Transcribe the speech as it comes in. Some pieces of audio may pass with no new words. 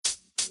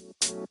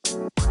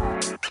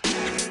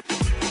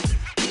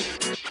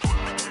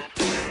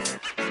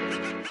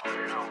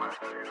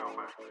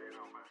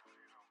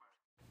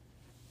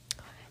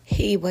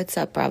Hey, what's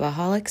up,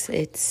 Bravaholics?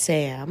 It's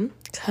Sam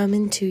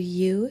coming to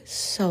you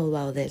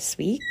solo this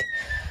week.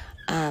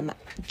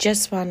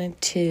 Just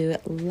wanted to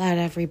let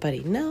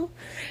everybody know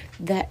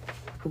that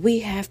we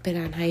have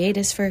been on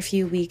hiatus for a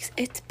few weeks.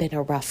 It's been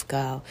a rough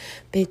go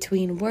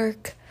between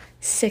work,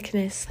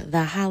 sickness,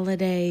 the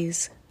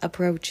holidays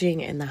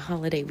approaching, and the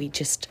holiday we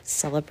just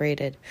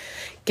celebrated.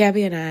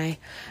 Gabby and I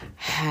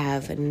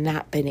have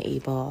not been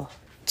able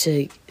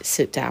to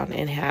sit down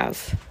and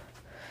have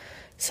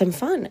some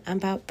fun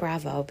about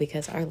Bravo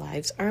because our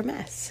lives are a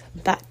mess.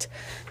 But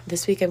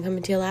this week I'm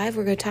coming to you live.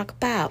 We're going to talk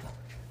about,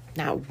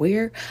 not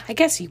where, I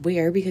guess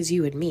where, because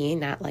you and me,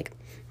 not like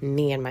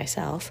me and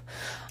myself.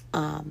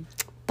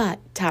 But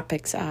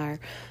topics are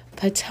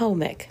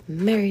Potomac,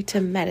 Married to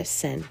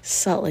Medicine,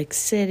 Salt Lake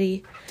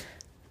City,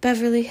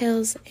 Beverly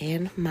Hills,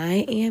 and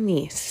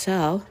Miami.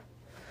 So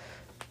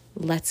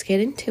let's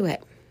get into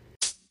it.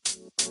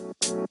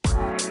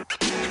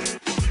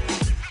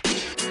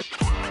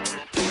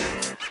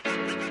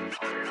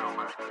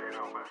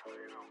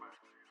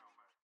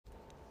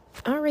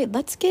 All right,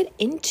 let's get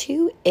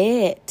into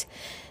it.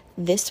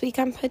 This week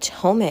on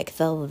Potomac,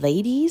 the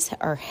ladies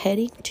are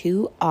heading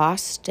to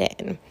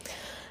Austin.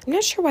 I'm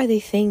not sure why they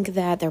think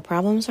that their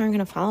problems aren't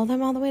going to follow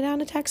them all the way down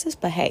to Texas,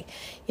 but hey,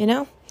 you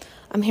know,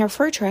 I'm here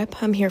for a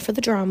trip. I'm here for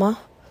the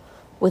drama.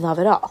 We love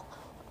it all.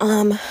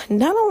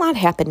 Not a lot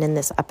happened in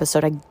this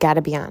episode, I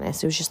gotta be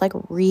honest. It was just like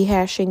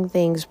rehashing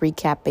things,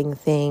 recapping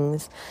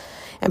things,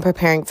 and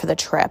preparing for the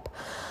trip.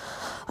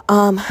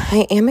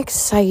 I am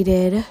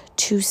excited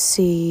to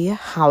see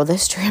how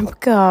this trip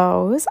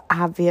goes,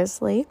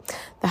 obviously.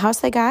 The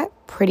house they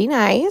got, pretty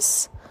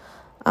nice.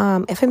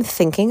 If I'm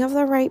thinking of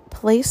the right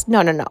place,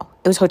 no.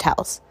 It was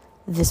hotels.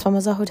 This one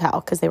was a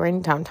hotel because they were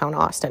in downtown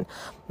Austin.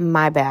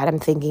 My bad. I'm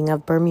thinking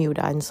of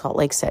Bermuda and Salt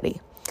Lake City.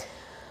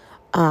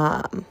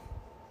 But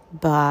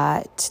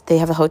they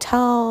have the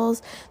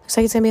hotels. Looks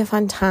like it's going to be a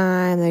fun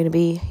time. They're going to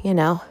be,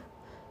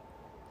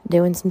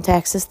 doing some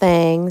Texas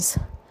things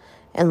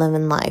and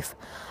living life.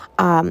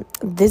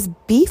 This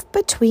beef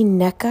between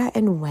Nneka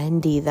and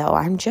Wendy, though,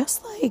 I'm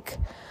just like,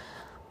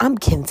 I'm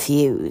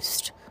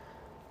confused.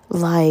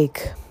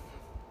 Like,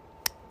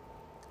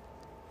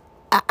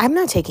 I'm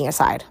not taking a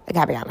side. I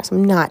gotta be honest.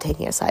 I'm not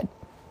taking a side.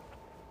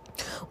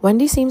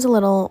 Wendy seems a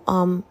little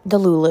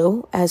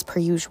delulu, as per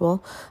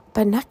usual.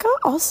 But Nneka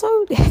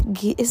also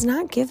is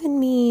not giving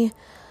me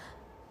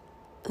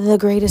the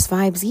greatest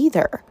vibes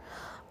either.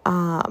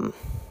 I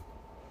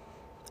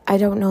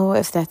don't know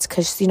if that's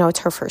because, it's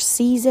her first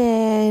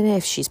season,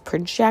 if she's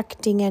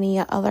projecting any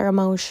other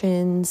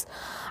emotions.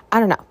 I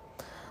don't know.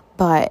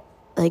 But,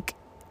 I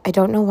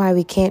don't know why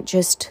we can't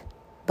just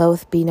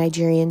both be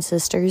Nigerian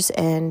sisters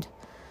and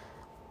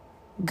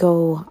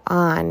go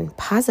on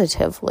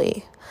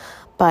positively.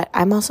 But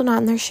I'm also not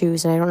in their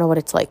shoes, and I don't know what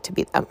it's like to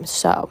be them.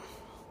 So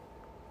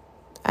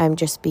I'm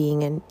just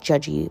being a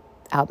judgy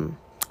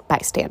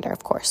bystander,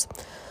 of course.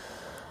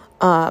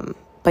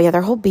 But yeah,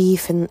 their whole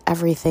beef and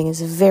everything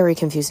is very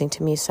confusing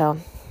to me. So,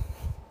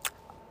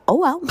 oh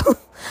well.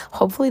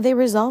 Hopefully they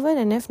resolve it.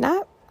 And if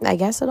not, I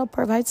guess it'll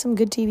provide some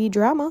good TV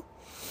drama.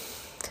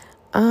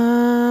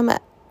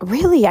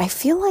 Really, I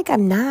feel like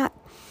I'm not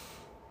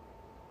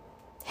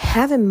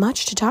having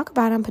much to talk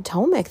about on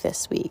Potomac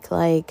this week.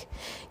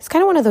 It's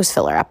kind of one of those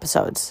filler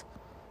episodes,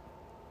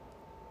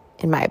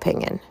 in my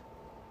opinion.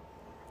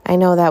 I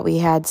know that we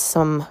had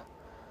some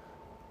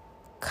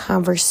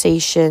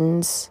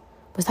conversations.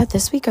 Was that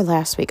this week or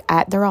last week?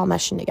 They're all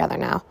meshing together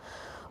now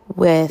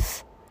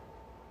with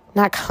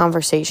not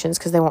conversations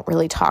because they won't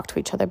really talk to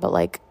each other,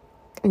 but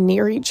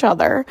near each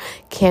other,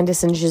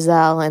 Candace and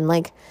Giselle, and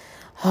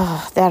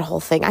that whole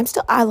thing.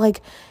 I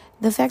like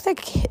the fact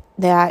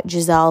that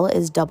Giselle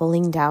is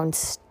doubling down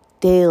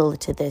still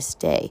to this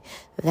day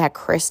that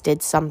Chris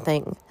did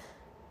something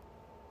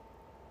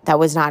that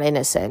was not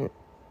innocent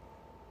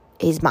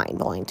is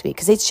mind-blowing to me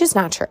because it's just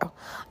not true.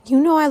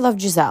 I love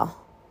Giselle,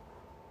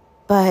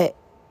 but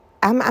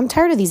I'm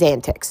tired of these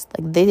antics.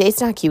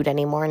 It's not cute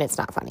anymore and it's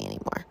not funny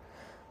anymore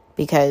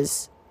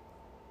because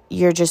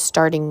you're just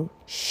starting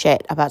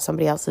shit about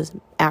somebody else's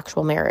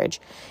actual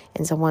marriage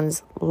in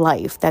someone's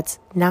life. That's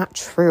not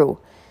true.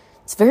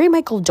 It's very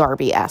Michael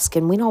Darby-esque,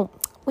 and we don't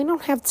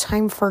have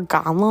time for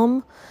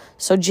Gollum.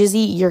 So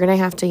Jizzy, you're gonna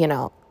have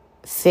to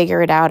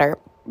figure it out or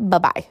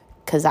bye-bye,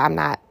 because I'm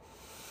not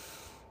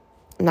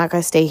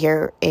gonna stay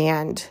here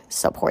and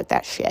support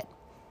that shit.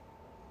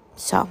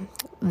 So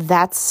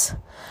that's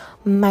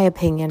my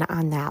opinion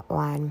on that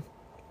one.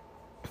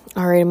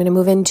 All right, I'm going to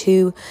move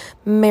into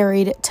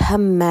Married to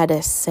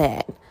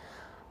Medicine.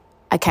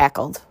 I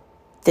cackled.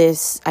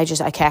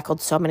 I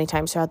cackled so many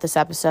times throughout this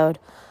episode.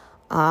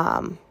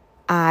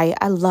 I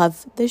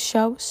love this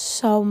show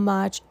so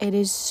much. It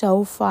is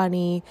so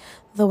funny.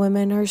 The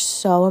women are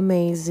so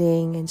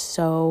amazing and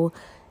so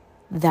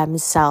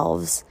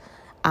themselves.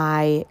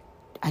 I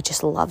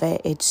just love it.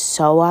 It's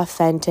so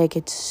authentic.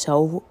 It's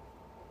so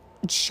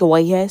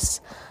joyous,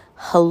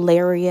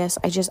 hilarious.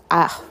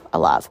 I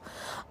love.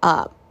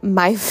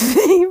 My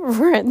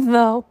favorite,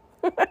 though,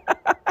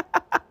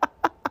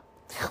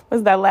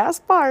 was that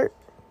last part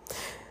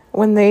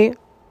when they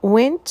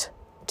went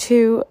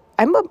to,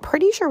 I'm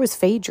pretty sure it was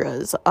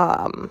Phaedra's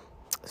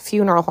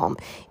funeral home.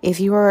 If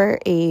you are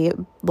a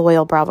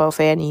loyal Bravo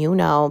fan, you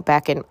know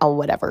back in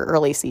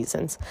early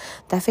seasons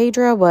that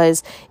Phaedra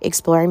was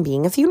exploring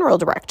being a funeral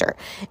director,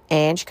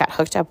 and she got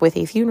hooked up with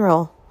a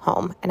funeral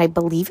home, and I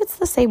believe it's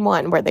the same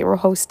one where they were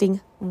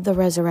hosting the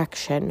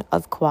resurrection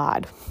of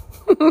Quad.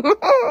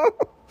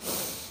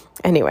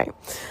 Anyway,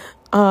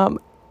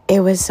 it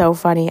was so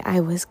funny.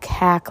 I was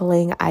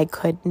cackling. I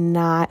could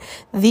not.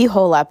 The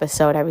whole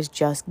episode, I was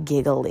just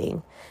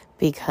giggling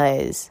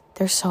because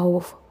they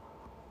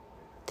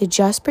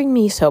just bring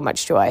me so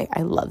much joy.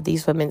 I love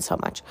these women so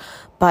much.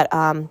 But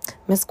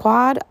Miss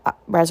Quad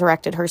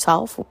resurrected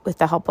herself with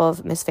the help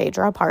of Miss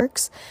Phaedra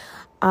Parks.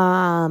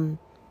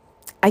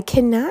 I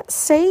cannot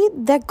say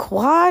that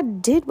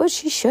Quad did what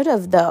she should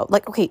have, though.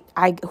 Like, okay,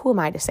 who am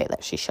I to say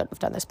that she should have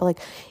done this? But, like,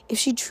 if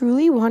she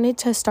truly wanted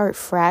to start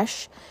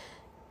fresh,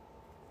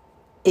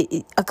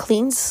 a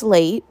clean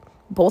slate,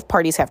 both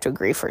parties have to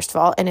agree, first of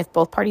all. And if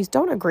both parties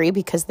don't agree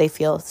because they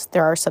feel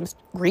there are some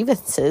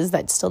grievances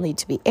that still need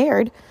to be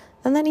aired,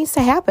 then that needs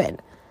to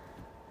happen.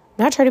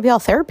 Not trying to be all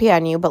therapy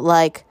on you, but,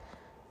 like,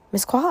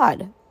 Miss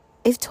Quad,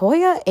 if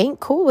Toya ain't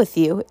cool with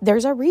you,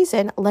 there's a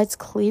reason. Let's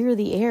clear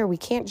the air. We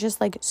can't just,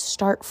 like,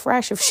 start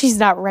fresh if she's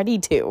not ready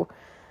to.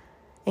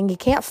 And you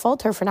can't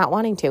fault her for not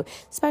wanting to,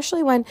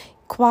 especially when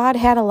Quad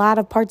had a lot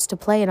of parts to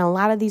play in a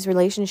lot of these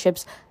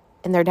relationships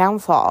and their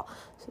downfall.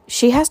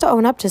 She has to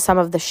own up to some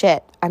of the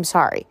shit. I'm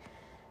sorry.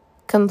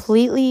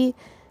 Completely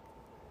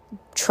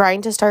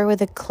trying to start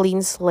with a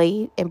clean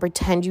slate and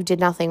pretend you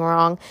did nothing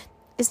wrong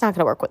is not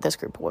going to work with this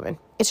group of women.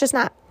 It's just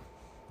not.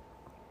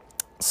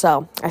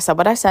 So I said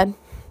what I said.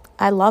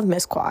 I love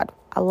Miss Quad.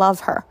 I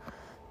love her.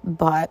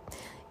 But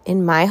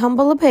in my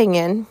humble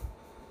opinion,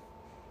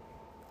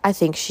 I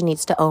think she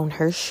needs to own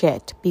her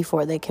shit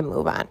before they can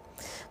move on.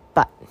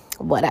 But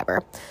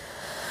whatever.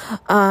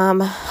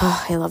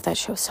 I love that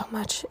show so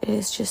much. It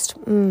is just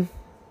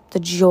the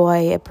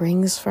joy it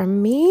brings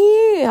from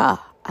me. I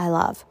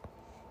love.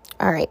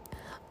 All right.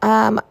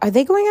 Are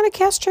they going on a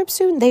cast trip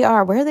soon? They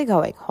are. Where are they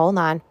going? Hold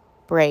on.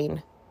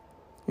 Brain.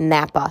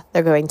 Napa.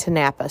 They're going to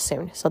Napa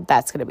soon. So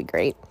that's going to be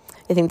great.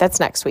 I think that's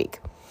next week.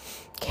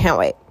 Can't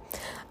wait.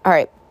 All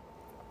right.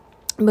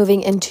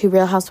 Moving into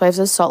Real Housewives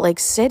of Salt Lake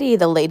City,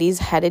 the ladies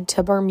headed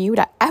to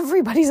Bermuda.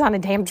 Everybody's on a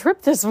damn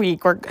trip this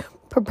week. We're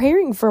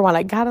preparing for one.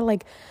 I gotta,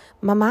 like,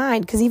 my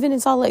mind, because even in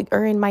Salt Lake,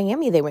 or in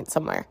Miami, they went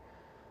somewhere.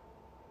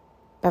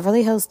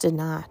 Beverly Hills did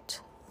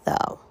not,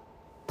 though.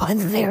 But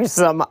there's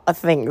some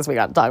things we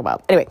got to talk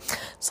about. Anyway,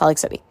 Salt Lake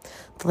City.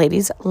 The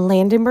ladies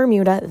land in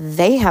Bermuda.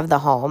 They have the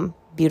home.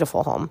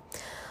 Beautiful home.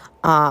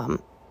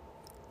 And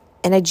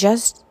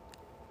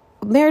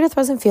Meredith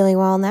wasn't feeling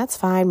well, and that's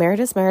fine.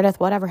 Meredith,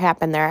 whatever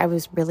happened there, I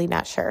was really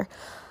not sure.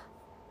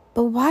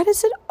 But why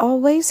does it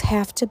always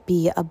have to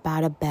be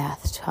about a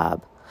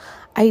bathtub?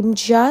 I'm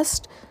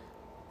just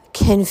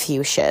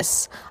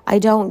Confucius. I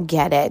don't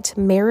get it.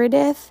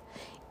 Meredith,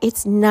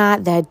 it's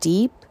not that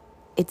deep.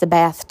 It's a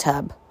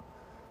bathtub.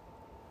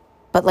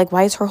 But, like,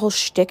 why is her whole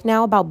shtick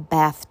now about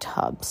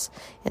bathtubs?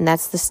 And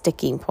that's the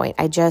sticking point.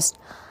 I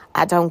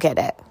don't get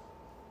it.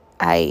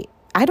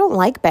 I don't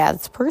like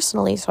baths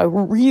personally, so I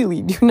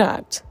really do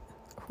not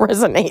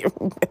resonate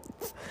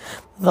with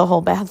the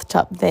whole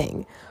bathtub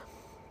thing.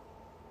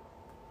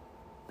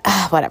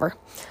 Whatever.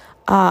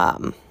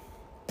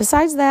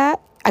 Besides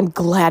that, I'm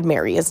glad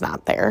Mary is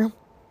not there.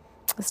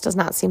 This does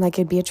not seem like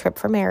it'd be a trip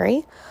for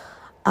Mary.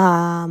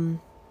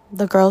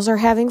 The girls are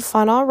having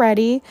fun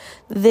already.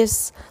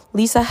 This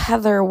Lisa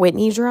Heather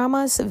Whitney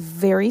drama is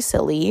very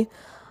silly.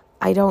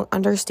 I don't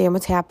understand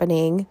what's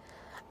happening.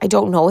 I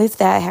don't know if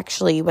that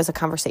actually was a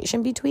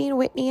conversation between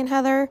Whitney and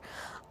Heather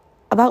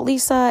about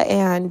Lisa,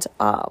 and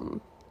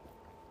how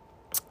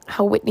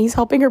Whitney's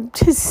helping her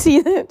to see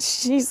that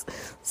she's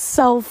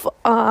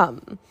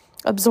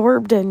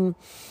absorbed, and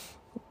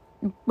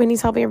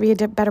Whitney's helping her be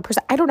a better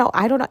person. I don't know.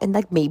 And,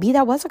 like, maybe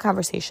that was a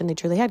conversation they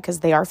truly had because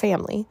they are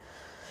family.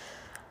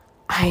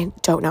 I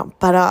don't know.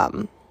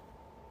 But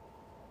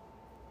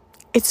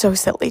it's so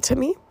silly to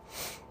me.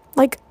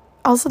 Like,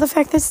 also the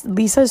fact that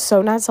Lisa is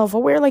so not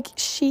self-aware. Like,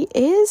 she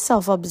is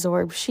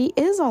self-absorbed. She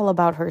is all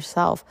about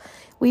herself.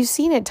 We've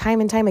seen it time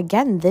and time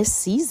again this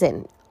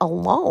season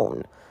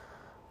alone.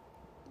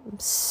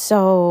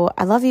 So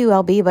I love you,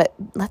 LB, but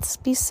let's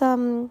be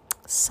some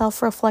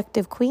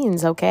self-reflective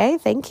queens, okay?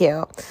 Thank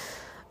you.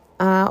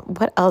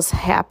 What else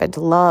happened?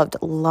 Loved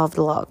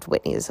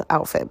Whitney's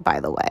outfit, by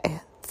the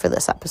way, for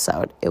this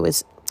episode. It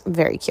was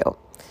very cute.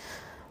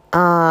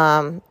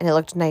 And it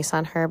looked nice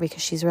on her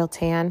because she's real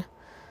tan.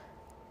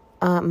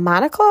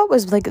 Monica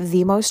was, like,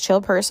 the most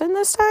chill person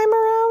this time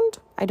around.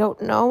 I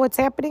don't know what's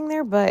happening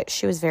there, but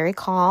she was very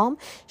calm.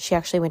 She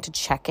actually went to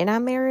check in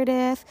on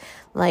Meredith.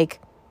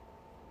 Like,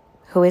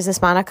 who is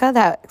this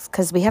Monica?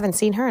 Because we haven't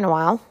seen her in a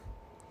while.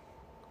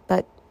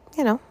 But,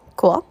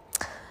 cool.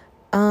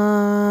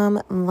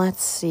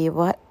 Let's see,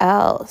 what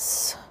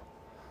else?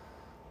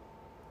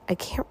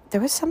 There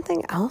was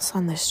something else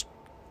on this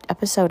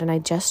episode, and I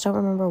just don't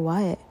remember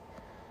what.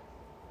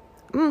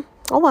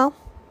 Oh well.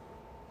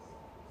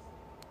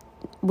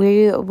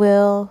 We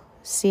will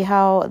see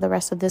how the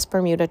rest of this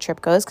Bermuda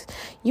trip goes.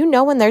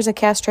 When there's a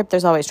cast trip,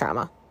 there's always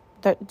drama.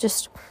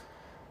 Just,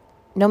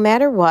 no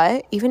matter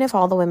what, even if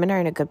all the women are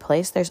in a good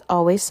place, there's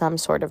always some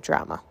sort of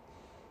drama.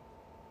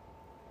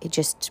 It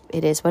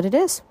is what it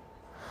is.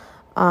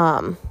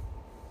 So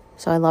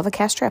I love a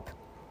cast trip.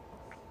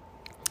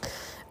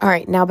 All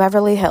right, now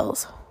Beverly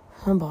Hills.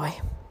 Oh boy.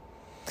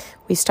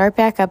 We start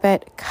back up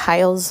at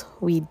Kyle's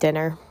weed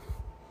dinner.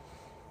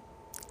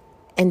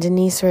 And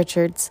Denise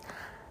Richards,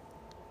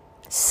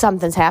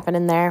 something's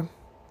happening there.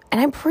 And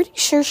I'm pretty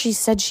sure she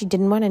said she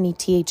didn't want any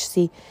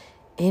THC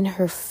in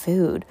her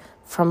food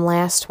from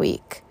last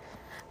week.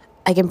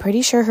 I'm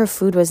pretty sure her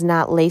food was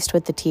not laced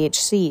with the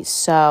THC.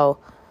 So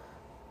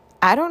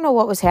I don't know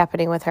what was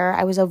happening with her.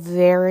 I was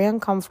very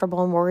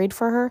uncomfortable and worried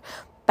for her.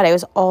 But I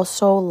was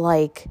also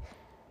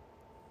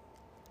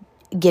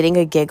getting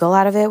a giggle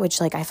out of it, which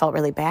I felt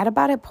really bad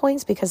about at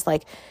points because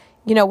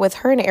with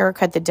her and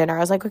Erica at the dinner, I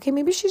was like, okay,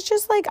 maybe she's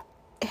just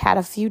had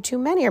a few too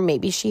many, or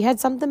maybe she had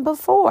something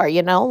before,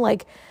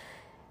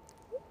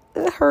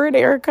 her and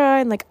Erica,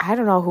 and I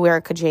don't know who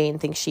Erica Jane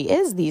thinks she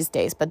is these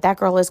days, but that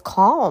girl is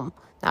calm.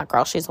 Not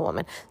girl, she's a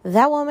woman.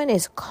 That woman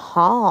is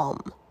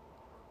calm.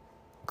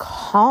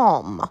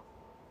 Oh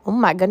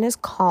my goodness,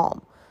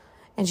 calm.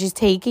 And she's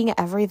taking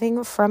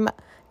everything from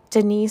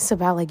Denise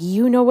about what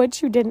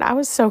you did. And I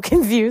was so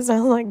confused.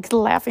 I was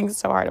laughing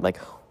so hard. I'm like,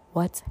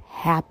 what's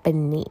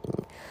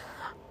happening?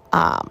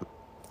 And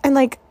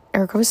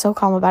Erica was so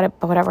calm about it,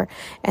 but whatever.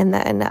 And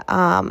then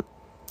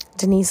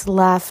Denise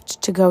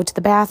left to go to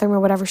the bathroom or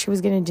whatever she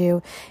was going to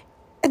do.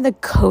 And the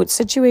coat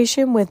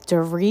situation with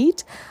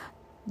Dorit,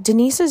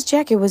 Denise's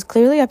jacket was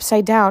clearly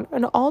upside down.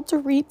 And all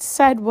Dorit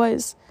said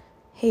was,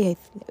 hey,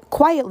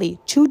 quietly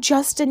to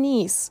just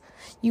Denise.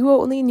 You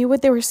only knew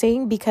what they were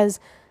saying because,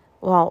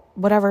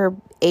 whatever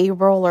A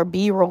roll or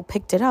B roll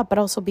picked it up, but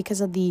also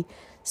because of the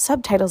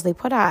subtitles they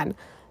put on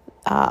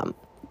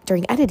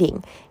during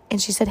editing.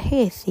 And she said,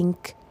 hey, I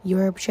think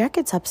your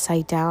jacket's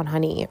upside down,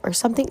 honey, or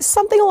something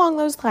along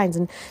those lines.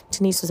 And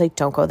Denise was like,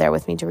 don't go there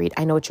with me, Dorit.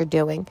 I know what you're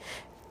doing.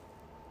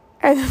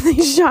 And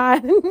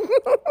then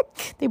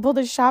they pulled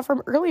a shot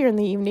from earlier in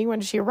the evening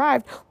when she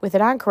arrived with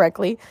it on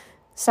correctly,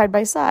 side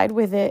by side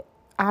with it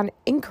on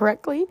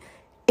incorrectly.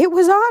 It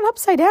was on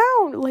upside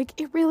down.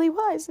 It really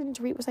was. And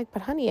Dorit was like,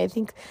 but honey, I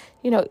think,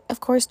 of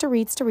course,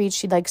 Dorit's Dorit.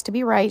 She likes to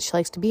be right. She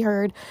likes to be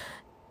heard.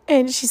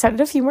 And she said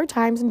it a few more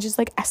times and just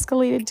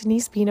escalated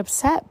Denise being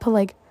upset.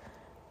 But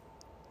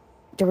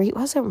Dorit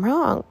wasn't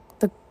wrong.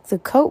 The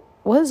coat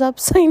was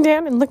upside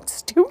down and looked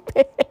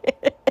stupid.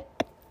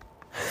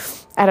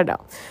 I don't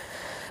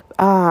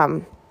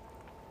know.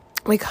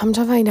 We come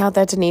to find out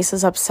that Denise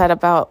is upset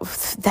about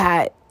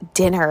that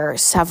dinner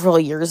several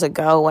years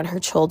ago when her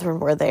children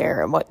were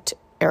there and what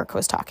Erica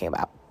was talking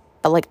about.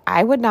 But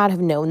I would not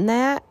have known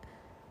that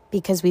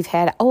because we've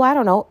had,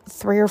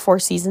 3 or 4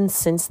 seasons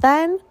since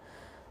then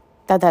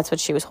that's what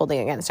she was holding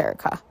against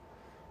Erica.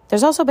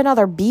 There's also been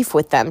other beef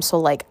with them.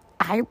 So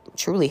I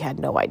truly had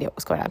no idea what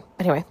was going on.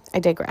 Anyway, I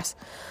digress.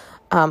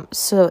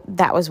 So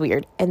that was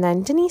weird. And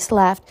then Denise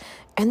left.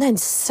 And then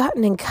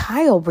Sutton and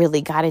Kyle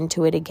really got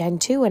into it again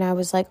too. And I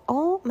was like,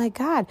 oh my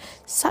God,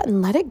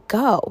 Sutton, let it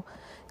go.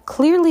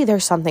 Clearly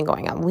there's something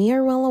going on. We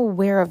are well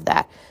aware of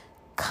that.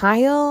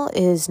 Kyle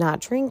is not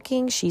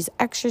drinking. She's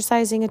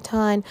exercising a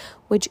ton,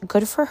 which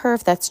good for her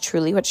if that's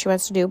truly what she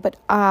wants to do. But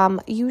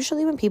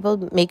usually when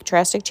people make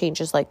drastic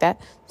changes like that,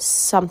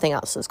 something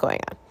else is going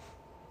on.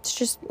 It's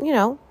just,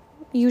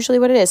 usually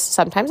what it is.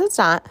 Sometimes it's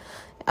not,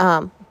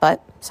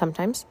 but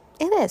sometimes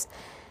it is.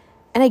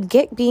 And I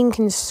get being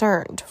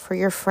concerned for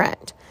your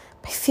friend.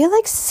 But I feel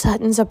like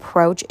Sutton's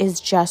approach is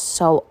just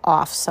so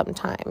off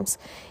sometimes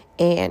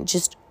and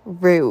just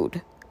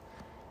rude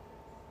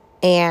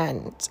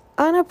and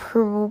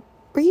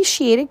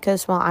unappreciated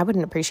because, I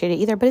wouldn't appreciate it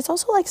either, but it's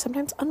also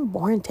sometimes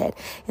unwarranted.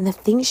 And the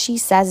things she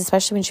says,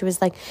 especially when she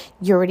was like,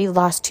 you already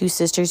lost 2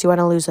 sisters, you want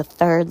to lose a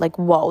third.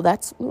 Whoa,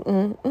 that's,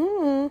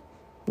 no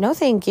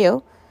thank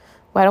you.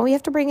 Why don't we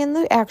have to bring in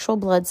the actual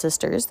blood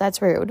sisters? That's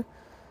rude.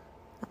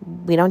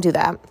 We don't do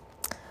that.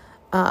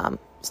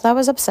 So that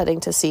was upsetting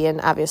to see.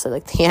 And obviously,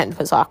 the end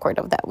was awkward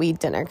of that weed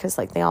dinner because,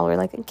 they all were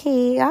like,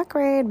 okay,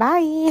 awkward,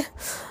 bye.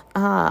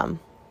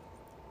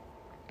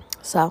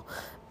 So,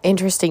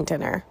 interesting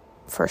dinner,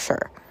 for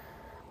sure.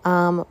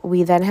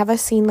 We then have a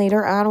scene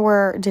later on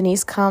where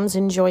Denise comes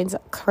and joins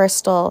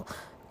Crystal,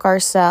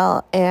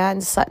 Garcelle,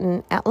 and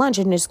Sutton at lunch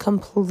and is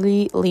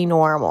completely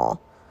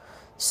normal.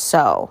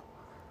 So,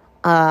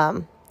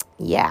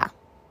 yeah.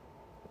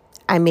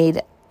 I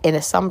made an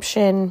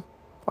assumption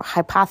or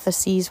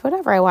hypotheses,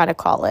 whatever I want to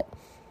call it.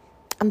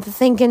 I'm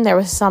thinking there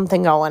was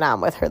something going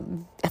on with her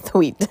at the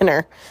weed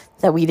dinner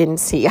that we didn't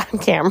see on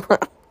camera.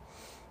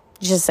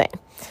 Just saying.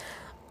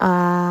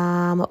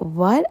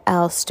 What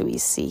else do we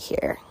see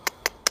here?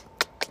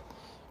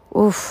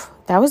 Oof,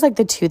 that was like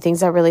the two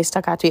things that really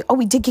stuck out to me. Oh,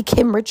 we did get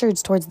Kim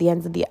Richards towards the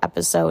end of the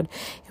episode,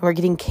 and we're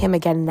getting Kim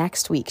again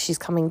next week. She's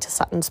coming to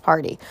Sutton's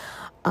party.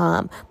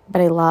 But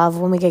I love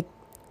when we get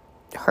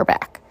her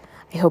back.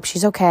 I hope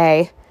she's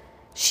okay.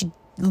 She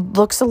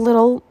looks a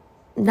little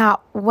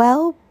not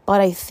well,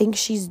 but I think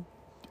she's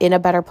in a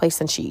better place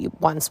than she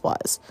once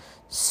was.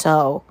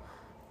 So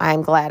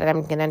I'm glad, and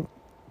I'm going to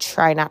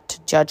try not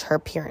to judge her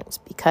appearance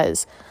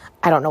because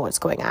I don't know what's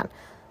going on.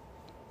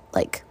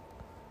 Like,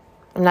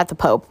 I'm not the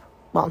Pope.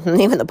 Well,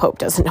 even the Pope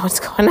doesn't know what's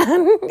going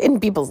on in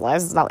people's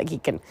lives. It's not like he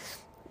can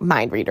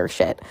mind read or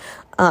shit.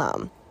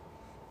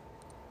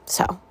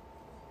 So,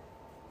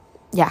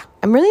 yeah,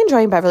 I'm really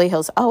enjoying Beverly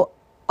Hills. Oh,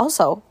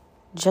 also,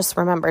 just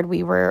remembered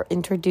we were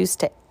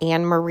introduced to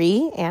Anna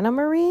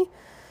Marie,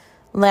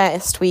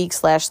 last week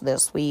 /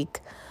 this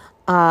week.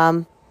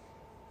 I'm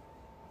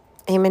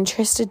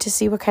interested to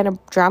see what kind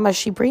of drama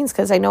she brings,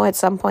 because I know at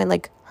some point,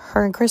 like,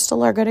 her and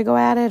Crystal are going to go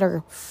at it,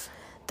 or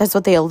that's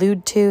what they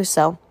allude to,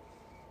 so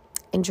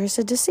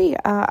interested to see.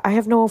 I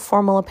have no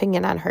formal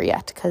opinion on her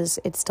yet, because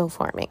it's still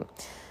forming.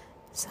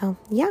 So,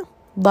 yeah,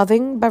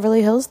 loving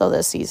Beverly Hills, though,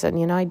 this season.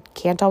 You know, I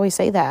can't always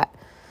say that,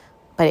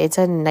 but it's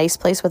a nice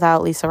place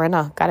without Lisa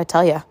Rinna, gotta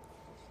tell you.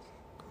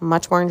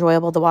 Much more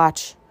enjoyable to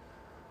watch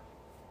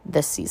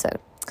this season.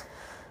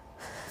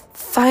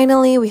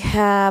 Finally, we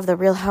have the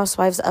Real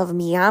Housewives of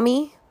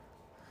Miami.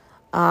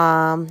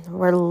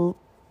 We're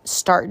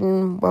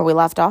starting where we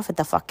left off at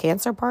the fuck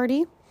cancer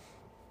party.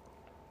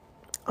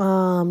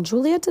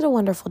 Julia did a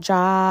wonderful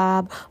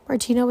job.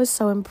 Martina was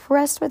so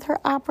impressed with her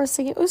opera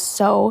singing. It was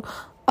so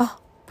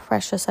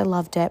precious. I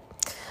loved it.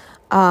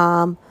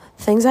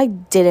 Things I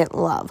didn't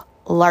love.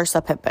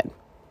 Larsa Pippen.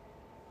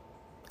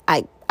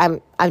 I'm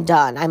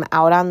done. I'm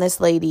out on this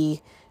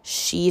lady.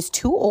 She's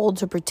too old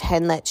to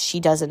pretend that she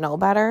doesn't know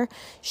better.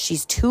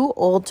 She's too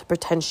old to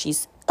pretend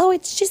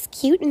it's just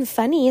cute and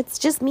funny. It's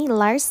just me,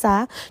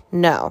 Larsa.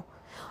 No.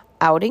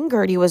 Outing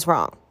Gertie was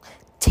wrong.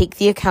 Take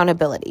the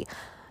accountability.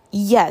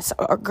 Yes,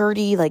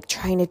 Gertie, like,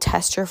 trying to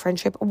test your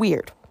friendship,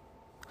 weird.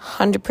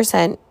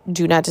 100%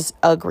 do not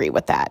disagree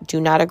with that. Do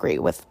not agree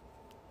with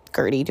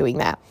Gertie doing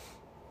that.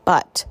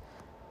 But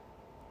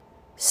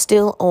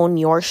still own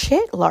your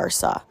shit,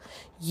 Larsa.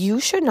 You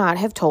should not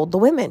have told the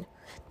women.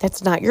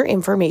 That's not your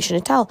information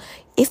to tell.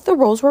 If the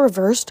roles were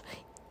reversed,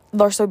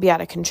 Larsa would be out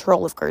of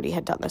control if Gertie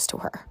had done this to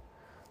her.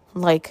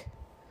 Like,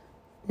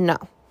 no.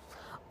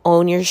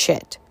 Own your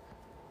shit.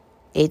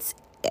 It's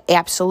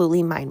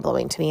absolutely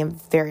mind-blowing to me and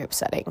very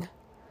upsetting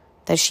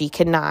that she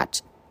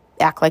cannot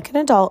act like an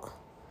adult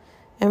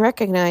and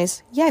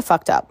recognize, yeah, I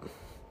fucked up.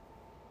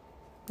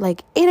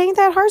 Like, it ain't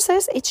that hard,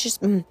 sis. It's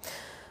just...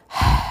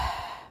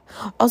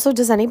 Also,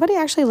 does anybody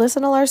actually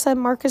listen to Larsa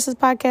and Marcus's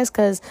podcast?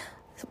 Because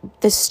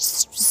this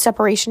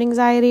separation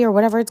anxiety or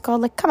whatever it's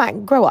called, like, come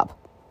on, grow up.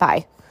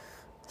 Bye.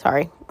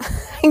 Sorry.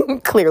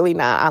 I'm clearly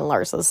not on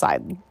Larsa's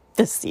side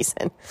this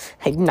season.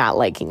 I'm not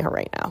liking her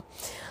right now.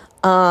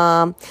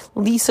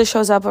 Lisa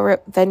shows up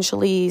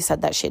eventually,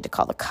 said that she had to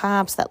call the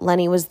cops, that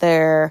Lenny was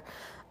there.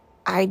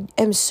 I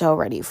am so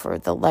ready for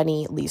the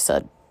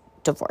Lenny-Lisa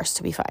divorce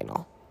to be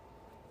final.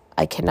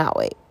 I cannot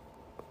wait.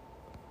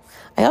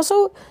 I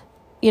also,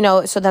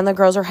 so then the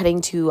girls are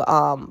heading to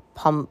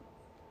Palm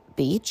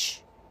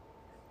Beach.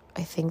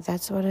 I think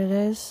that's what it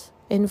is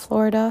in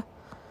Florida.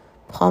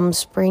 Palm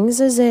Springs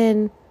is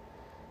in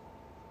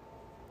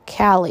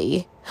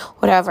Cali.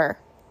 Whatever.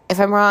 If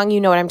I'm wrong,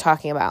 you know what I'm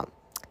talking about.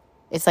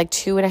 It's like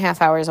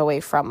 2.5 hours away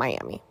from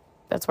Miami.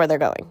 That's where they're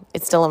going.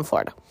 It's still in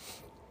Florida.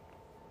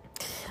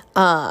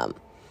 And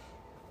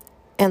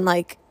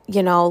like,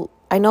 I know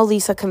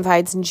Lisa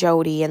confides in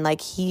Jody and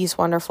like he's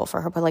wonderful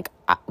for her, but like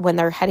when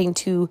they're heading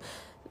to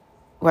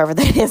wherever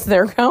that is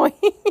they're going,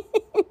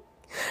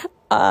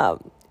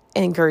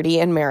 and Gertie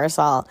and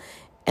Marisol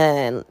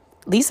and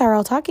Lisa are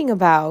all talking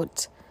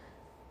about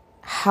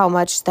how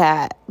much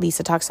that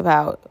Lisa talks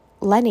about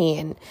Lenny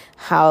and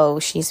how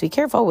she needs to be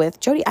careful with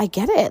Jody. I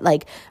get it.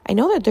 Like, I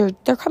know that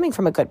they're coming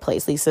from a good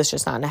place. Lisa's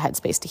just not in a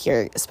headspace to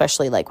hear,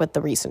 especially like with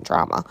the recent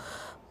drama.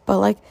 But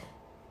like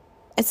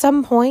at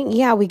some point,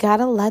 yeah, we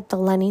gotta let the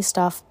Lenny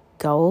stuff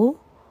go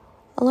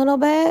a little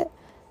bit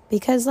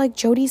because like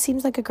Jody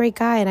seems like a great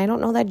guy, and I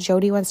don't know that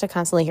Jody wants to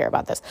constantly hear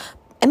about this.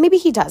 And maybe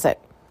he doesn't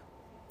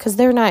because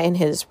they're not in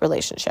his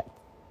relationship.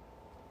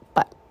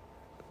 But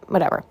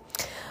whatever.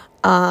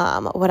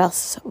 What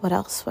else?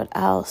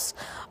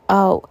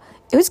 Oh,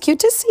 it was cute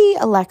to see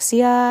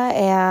Alexia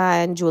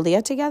and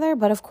Julia together,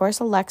 but of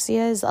course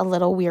Alexia is a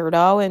little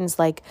weirdo and is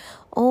like,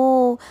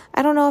 oh,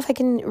 I don't know if I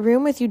can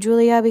room with you,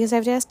 Julia, because I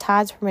have to ask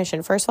Todd's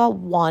permission. First of all,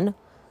 one,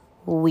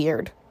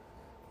 weird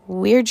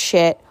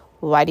shit.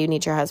 Why do you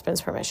need your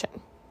husband's permission?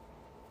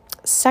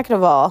 Second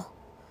of all,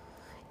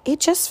 it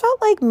just felt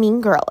like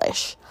mean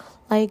girlish.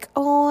 Like,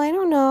 oh, I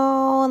don't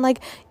know. And like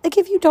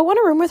if you don't want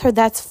to room with her,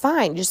 that's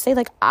fine. Just say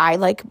like, I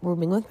like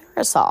rooming with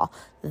Marisol.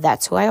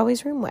 That's who I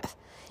always room with.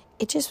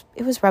 It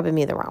was rubbing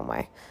me the wrong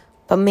way.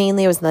 But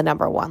mainly it was the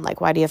number one.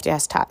 Like, why do you have to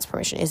ask Todd's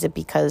permission? Is it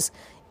because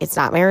it's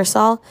not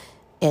Marisol?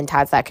 and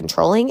Todd's that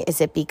controlling?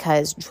 Is it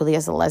because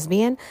Julia's a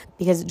lesbian?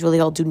 Because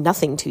Julia will do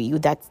nothing to you.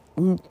 That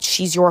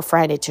she's your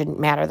friend. It shouldn't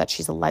matter that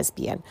she's a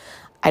lesbian.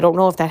 I don't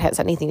know if that has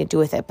anything to do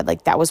with it, but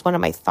like that was one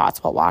of my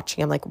thoughts while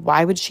watching. I'm like,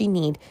 why would she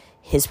need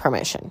his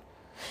permission?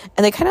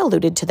 And they kind of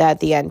alluded to that at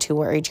the end too,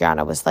 where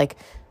Adriana was like,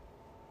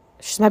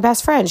 she's my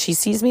best friend. She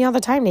sees me all the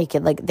time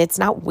naked. Like, it's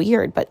not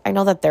weird, but I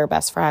know that they're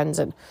best friends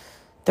and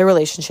their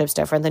relationship's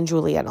different than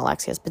Julia and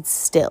Alexia's, but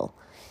still.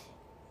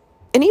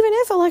 And even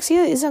if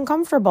Alexia is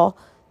uncomfortable,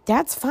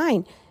 that's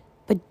fine.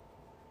 But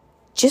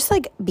just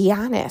like, be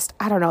honest.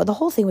 I don't know. The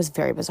whole thing was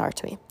very bizarre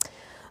to me.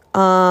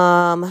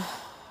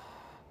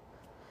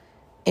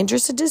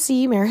 Interested to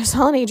see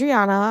Marisol and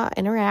Adriana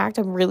interact.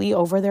 I'm really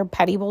over their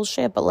petty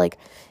bullshit, but like,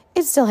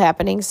 it's still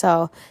happening.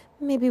 So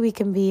maybe we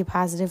can be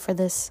positive for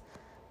this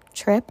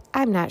trip.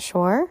 I'm not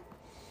sure.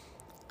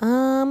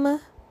 I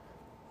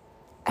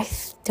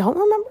don't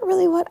remember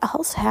really what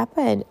else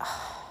happened.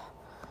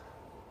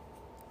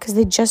 Because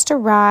they just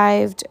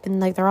arrived and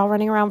like they're all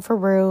running around for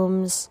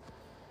rooms.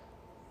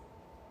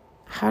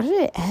 How did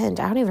it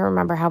end? I don't even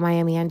remember how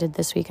Miami ended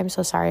this week. I'm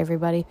so sorry,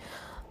 everybody.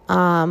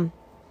 But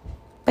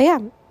yeah,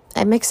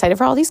 I'm excited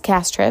for all these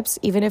cast trips,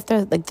 even if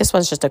they're like, this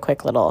one's just a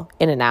quick little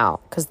in and out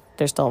because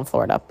they're still in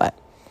Florida, but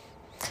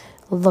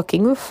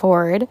looking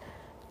forward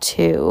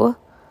to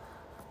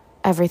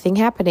everything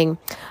happening.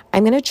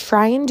 I'm going to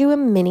try and do a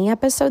mini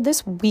episode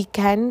this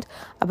weekend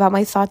about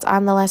my thoughts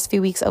on the last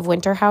few weeks of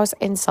Winter House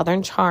and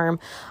Southern Charm.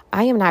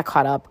 I am not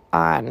caught up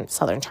on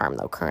Southern Charm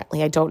though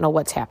currently. I don't know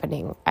what's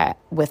happening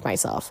with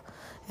myself.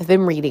 I've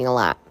been reading a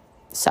lot.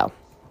 So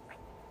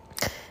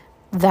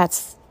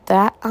that's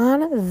that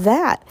on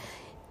that.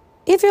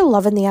 If you're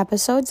loving the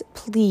episodes,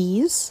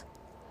 please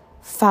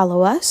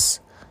follow us,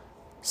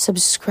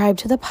 subscribe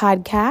to the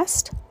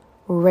podcast,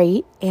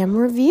 rate and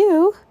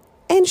review,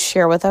 and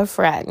share with a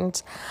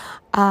friend.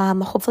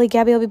 Hopefully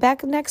Gabby will be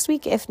back next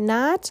week. If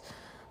not,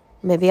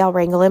 maybe I'll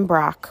wrangle in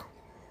Brock.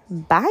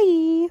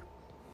 Bye.